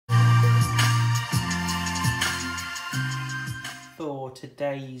For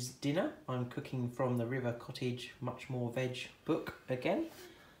today's dinner, I'm cooking from the River Cottage Much More Veg book again.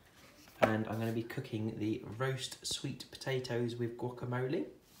 And I'm going to be cooking the roast sweet potatoes with guacamole.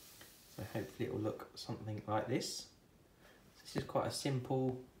 So hopefully it will look something like this. This is quite a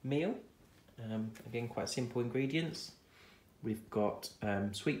simple meal. Again, quite simple ingredients. We've got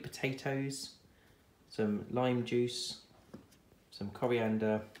sweet potatoes, some lime juice, some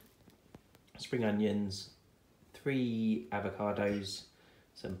coriander, spring onions, 3 avocados,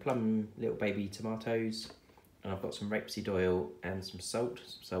 some plum little baby tomatoes, and I've got some rapeseed oil and some salt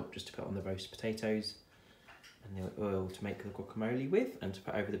just to put on the roast potatoes, and the oil to make the guacamole with and to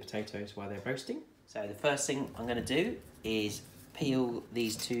put over the potatoes while they're roasting. So the first thing I'm going to do is peel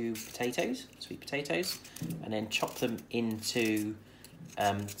these 2 potatoes, sweet potatoes, and then chop them into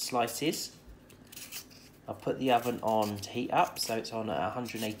slices. I've put the oven on to heat up, so it's on at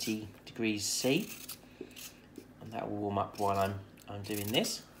 180 degrees C, and that will warm up while I'm doing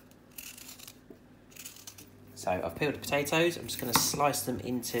this. So I've peeled the potatoes. I'm just going to slice them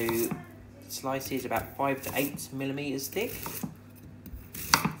into slices about 5 to 8 millimeters thick.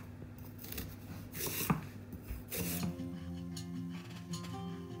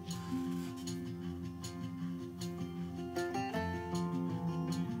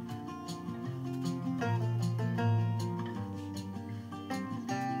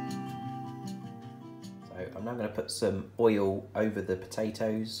 I'm now going to put some oil over the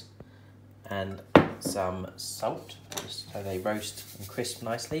potatoes and some salt, just so they roast and crisp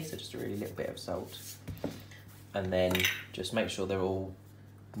nicely, so just a really little bit of salt. And then just make sure they're all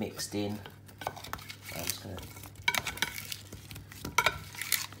mixed in. I'm just going to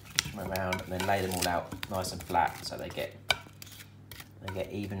push them around and then lay them all out nice and flat so they get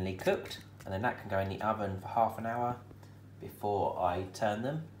evenly cooked. And then that can go in the oven for half an hour before I turn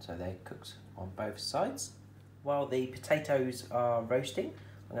them, so they're cooked on both sides. While the potatoes are roasting,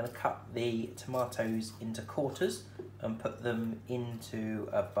 I'm going to cut the tomatoes into quarters and put them into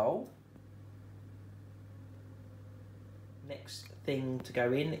a bowl. Next thing to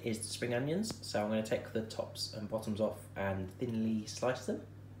go in is the spring onions, so I'm going to take the tops and bottoms off and thinly slice them.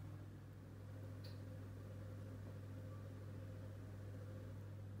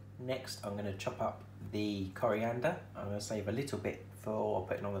 Next, I'm going to chop up the coriander. I'm going to save a little bit for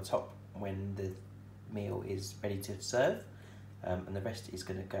putting on the top when the meal is ready to serve, and the rest is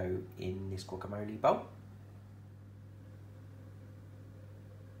going to go in this guacamole bowl.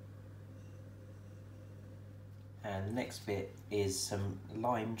 And the next bit is some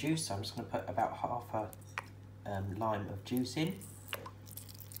lime juice, so I'm just going to put about half a lime of juice in,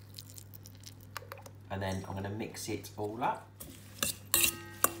 and then I'm going to mix it all up.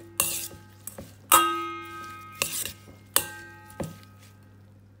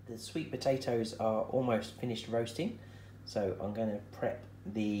 The sweet potatoes are almost finished roasting, so I'm going to prep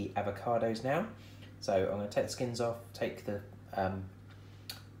the avocados now. So I'm going to take the skins off, take the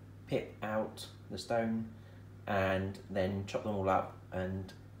pit out, the stone, and then chop them all up,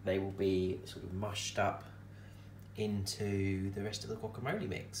 and they will be sort of mushed up into the rest of the guacamole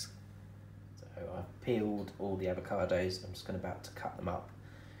mix. So I've peeled all the avocados. I'm just about to cut them up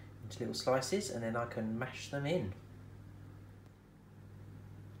into little slices, and then I can mash them in.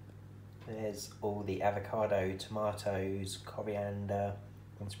 There's all the avocado, tomatoes, coriander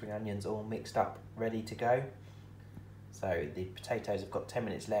and spring onions all mixed up, ready to go. So the potatoes have got 10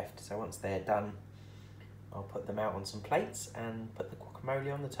 minutes left, so once they're done, I'll put them out on some plates and put the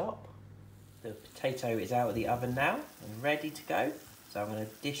guacamole on the top. The potato is out of the oven now and ready to go, so I'm going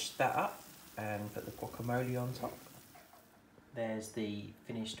to dish that up and put the guacamole on top. There's the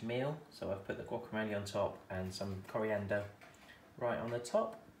finished meal, so I've put the guacamole on top and some coriander right on the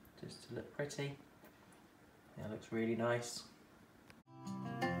top, just to look pretty. It looks really nice.